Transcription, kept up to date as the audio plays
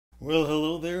Well,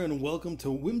 hello there, and welcome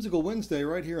to Whimsical Wednesday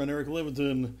right here on Eric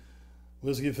Leviton,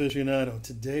 Whiskey Aficionado.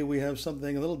 Today we have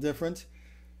something a little different.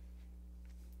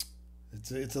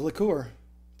 It's a liqueur.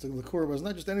 It's a liqueur, but it's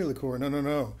not just any liqueur.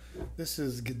 No. This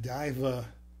is Godiva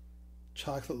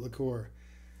Chocolate Liqueur.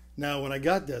 Now, when I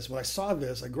saw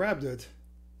this, I grabbed it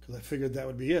because I figured that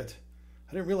would be it.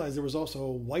 I didn't realize there was also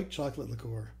a white chocolate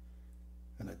liqueur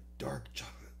and a dark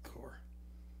chocolate liqueur.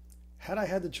 Had I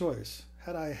had the choice,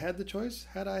 yeah,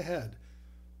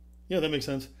 that makes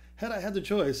sense. Had I had the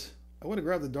choice, I would have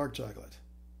grabbed the dark chocolate.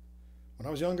 When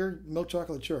I was younger, milk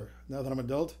chocolate, sure. Now that I'm an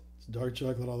adult, it's dark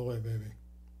chocolate all the way, baby.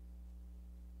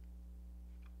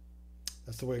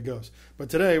 That's the way it goes.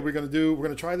 But today we're going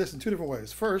to try this in two different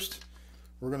ways. First,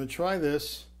 we're going to try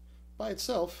this by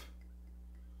itself.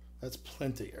 That's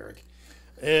plenty, Eric.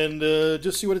 And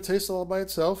just see what it tastes all by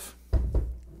itself.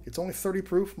 It's only 30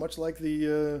 proof, much like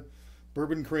the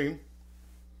bourbon cream.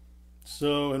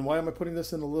 So, and why am I putting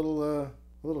this in a little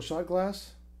shot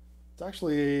glass? It's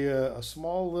actually a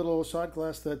small little shot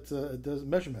glass that does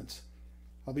measurements.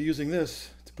 I'll be using this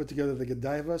to put together the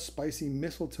Godiva Spicy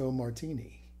Mistletoe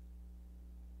Martini.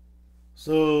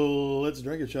 So let's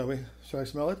drink it, shall we? Should I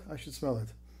smell it? I should smell it.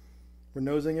 We're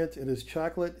nosing it. It is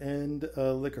chocolate and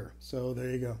liquor. So there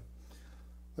you go.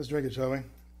 Let's drink it, shall we?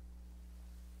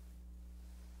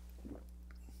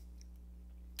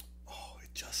 Oh,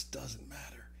 it just doesn't matter.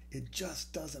 It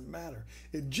just doesn't matter.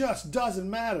 It just doesn't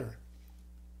matter.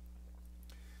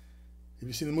 If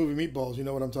you've seen the movie Meatballs, you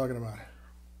know what I'm talking about.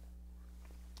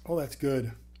 Oh, that's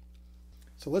good.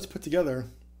 So let's put together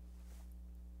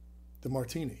the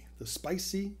martini, the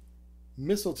spicy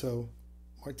mistletoe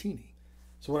martini.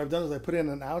 So what I've done is I put in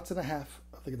 1.5 ounces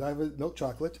of the Godiva milk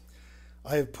chocolate.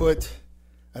 I have put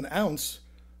 1 ounce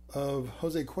of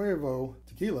Jose Cuervo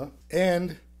tequila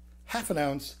and 1/2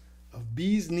 ounce of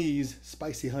Bee's Knees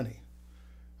spicy honey.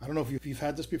 I don't know if you've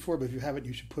had this before, but if you haven't,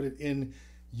 you should put it in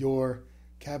your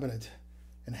cabinet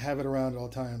and have it around at all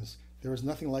times. There is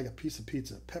nothing like a piece of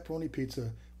pizza, pepperoni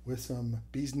pizza with some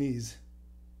Bee's Knees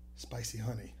spicy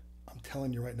honey. I'm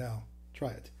telling you right now, try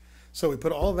it. So we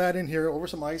put all that in here over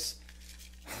some ice.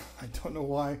 I don't know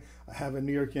why I have a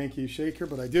New York Yankees shaker,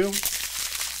 but I do.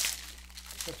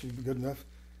 That should be good enough.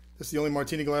 This is the only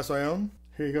martini glass I own.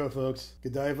 Here you go, folks.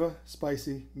 Godiva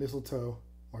Spicy Mistletoe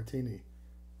Martini.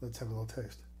 Let's have a little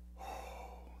taste.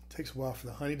 It takes a while for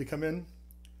the honey to come in.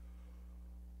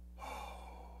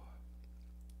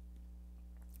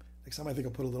 Next time I think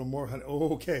I'll put a little more honey.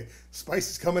 Oh, okay.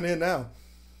 Spice is coming in now.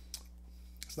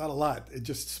 It's not a lot. It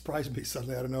just surprised me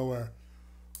suddenly out of nowhere.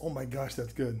 Oh my gosh,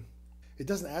 that's good. It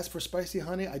doesn't ask for spicy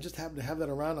honey. I just happened to have that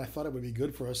around. I thought it would be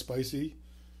good for a spicy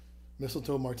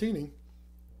mistletoe martini.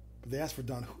 But they asked for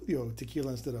Don Julio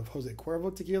tequila instead of Jose Cuervo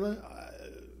tequila.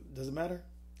 Does it matter?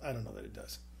 I don't know that it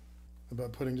does.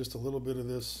 About putting just a little bit of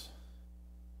this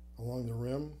along the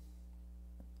rim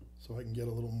so I can get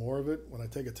a little more of it when I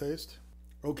take a taste.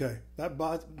 Okay, not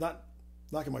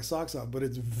knocking my socks off, but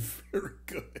it's very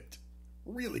good.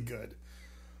 Really good.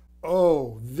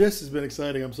 Oh, this has been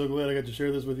exciting. I'm so glad I got to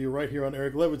share this with you right here on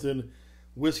Eric Leviton,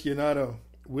 Whiskeyado.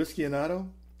 Whiskeyado?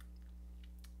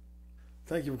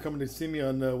 Thank you for coming to see me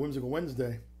on Whimsical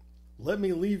Wednesday. Let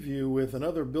me leave you with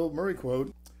another Bill Murray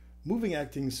quote. Moving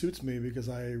acting suits me because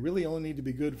I really only need to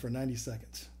be good for 90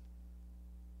 seconds.